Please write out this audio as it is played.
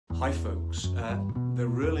Hi folks, there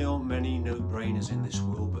really aren't many no-brainers in this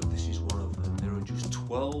world, but this is one of them. There are just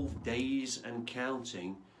 12 days and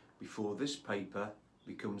counting before this paper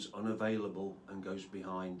becomes unavailable and goes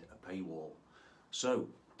behind a paywall. So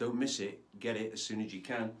don't miss it, get it as soon as you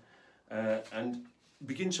can, and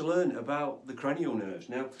begin to learn about the cranial nerves.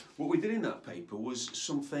 Now, what we did in that paper was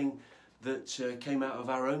something that came out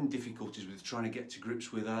of our own difficulties with trying to get to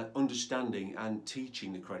grips with our understanding and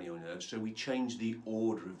teaching the cranial nerves. So we changed the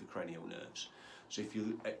order of the cranial nerves. So if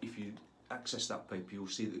you access that paper, you'll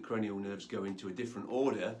see that the cranial nerves go into a different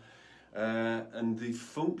order, and the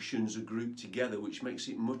functions are grouped together, which makes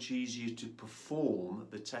it much easier to perform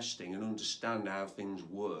the testing and understand how things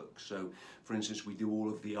work. So, for instance, we do all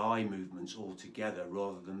of the eye movements all together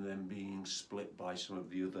rather than them being split by some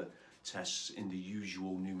of the other tests in the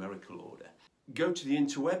usual numerical order. Go to the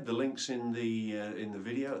interweb, the link's in the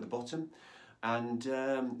video at the bottom, and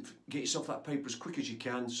get yourself that paper as quick as you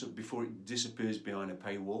can before it disappears behind a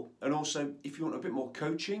paywall. And also, if you want a bit more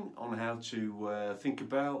coaching on how to think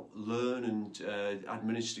about, learn and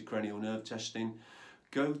administer cranial nerve testing,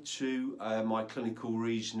 go to my clinical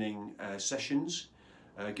reasoning sessions,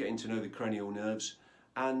 getting to know the cranial nerves,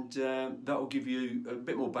 and that will give you a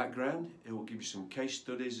bit more background. It will give you some case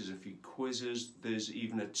studies, there's a few quizzes, there's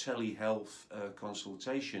even a telehealth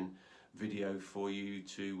consultation video for you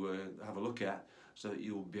to have a look at, so that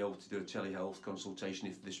you'll be able to do a telehealth consultation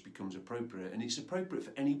if this becomes appropriate. And it's appropriate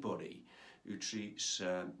for anybody who treats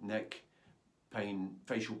neck pain,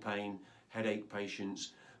 facial pain, headache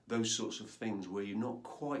patients, those sorts of things where you're not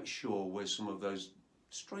quite sure where some of those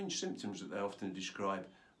strange symptoms that they often describe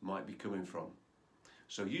might be coming from.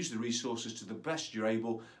 So use the resources to the best you're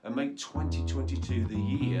able and make 2022 the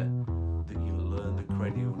year that you'll learn the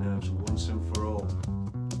cranial nerves once and for all.